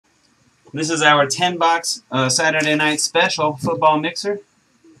This is our 10-box Saturday night special football mixer.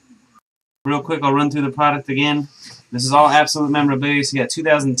 Real quick, I'll run through the product again. This is all absolute memorabilia. So you got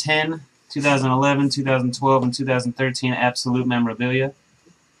 2010, 2011, 2012, and 2013 absolute memorabilia.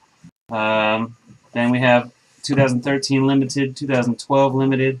 Then we have 2013 limited, 2012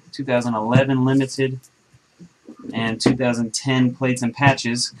 limited, 2011 limited, and 2010 plates and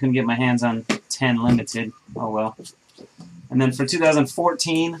patches. Couldn't get my hands on 10 limited. Oh well. And then for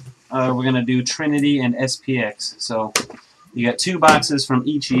 2014, we're going to do Trinity and SPX. So you got 2 boxes from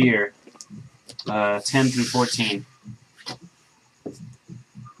each year, 10 through 14.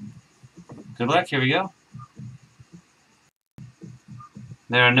 Good luck. Here we go.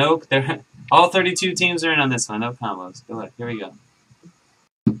 There are no... all 32 teams are in on this one. No combos. Good luck. Here we go.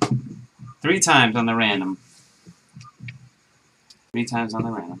 3 times on the random. 3 times on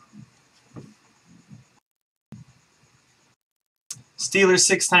the random. Steelers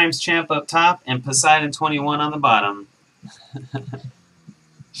 6 times champ up top and Poseidon 21 on the bottom.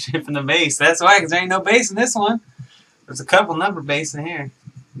 Shipping the base. That's why, because there ain't no base in this one. There's a couple number base in here.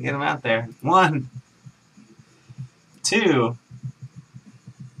 Get them out there. 1, 2,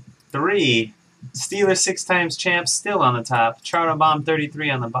 3. Steelers 6 times champ still on the top. Charter Bomb 33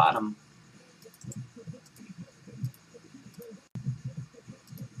 on the bottom.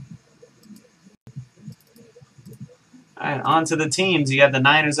 Alright, on to the teams. You got the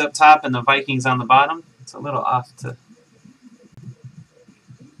Niners up top and the Vikings on the bottom. It's a little off to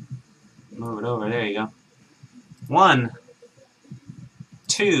move it over. There you go. 1,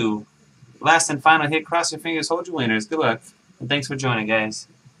 2. Last and final hit. Cross your fingers. Hold your winners. Good luck. And thanks for joining, guys.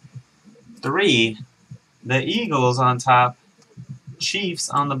 3. The Eagles on top. Chiefs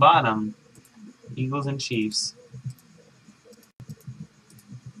on the bottom. Eagles and Chiefs.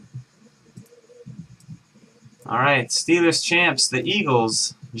 Alright, Steelers champs, the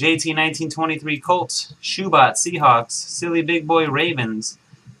Eagles, JT 1923 Colts, Shoebot Seahawks, Silly Big Boy Ravens,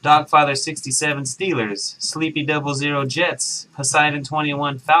 Dogfather 67 Steelers, Sleepy 00 Jets, Poseidon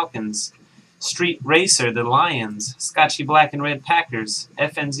 21 Falcons, Street Racer the Lions, Scotchy Black and Red Packers,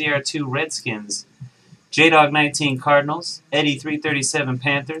 FNZR2 Redskins, J-Dog 19 Cardinals, Eddie 337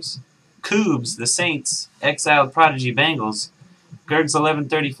 Panthers, Coobs the Saints, Exiled Prodigy Bengals, Gergs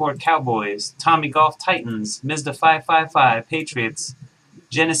 1134 Cowboys, Tommy Golf Titans, Mizda 555 Patriots,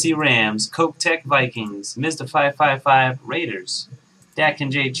 Genesee Rams, Coke Tech Vikings, Mizda 555 Raiders, Dak and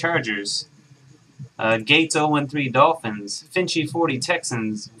J Chargers, Gates 013 Dolphins, Finchy 40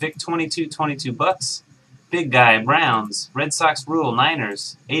 Texans, Vic 2222 Bucks, Big Guy Browns, Red Sox Rule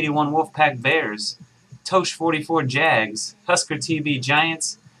Niners, 81 Wolfpack Bears, Tosh 44 Jags, Husker TB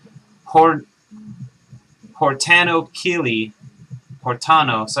Giants, Hortano,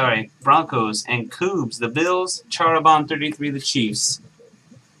 Broncos, and Coobs, the Bills, Charabon 33, the Chiefs.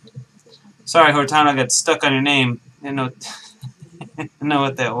 Sorry, Hortano, got stuck on your name. I didn't know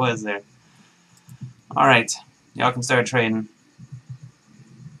what that was there. Alright, y'all can start trading.